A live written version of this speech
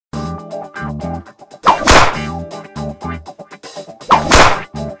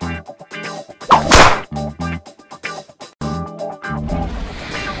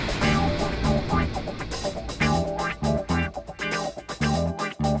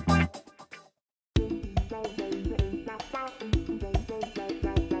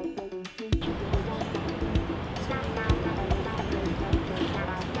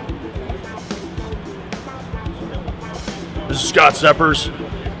This is Scott Seppers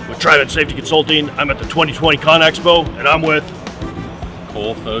with Trident Safety Consulting. I'm at the 2020 Con Expo, and I'm with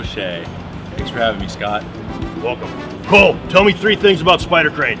Cole Faucher. Thanks for having me, Scott. Welcome. Cole, tell me 3 things about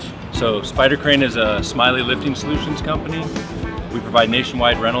Spyder Cranes. So, Spyder Crane is a Smiley Lifting Solutions company. We provide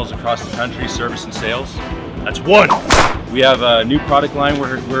nationwide rentals across the country, service and sales. That's 1. We have a new product line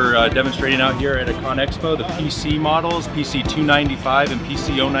we're demonstrating out here at a Con Expo, the PC models, PC 295 and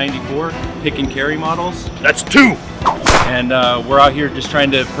PC 094, pick and carry models. That's 2. And we're out here just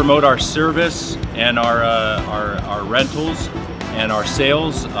trying to promote our service and our rentals and our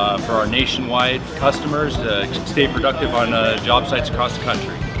sales for our nationwide customers to stay productive on job sites across the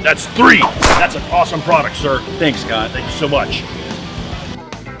country. That's 3. That's an awesome product, sir. Thanks, Scott. Thank you so much.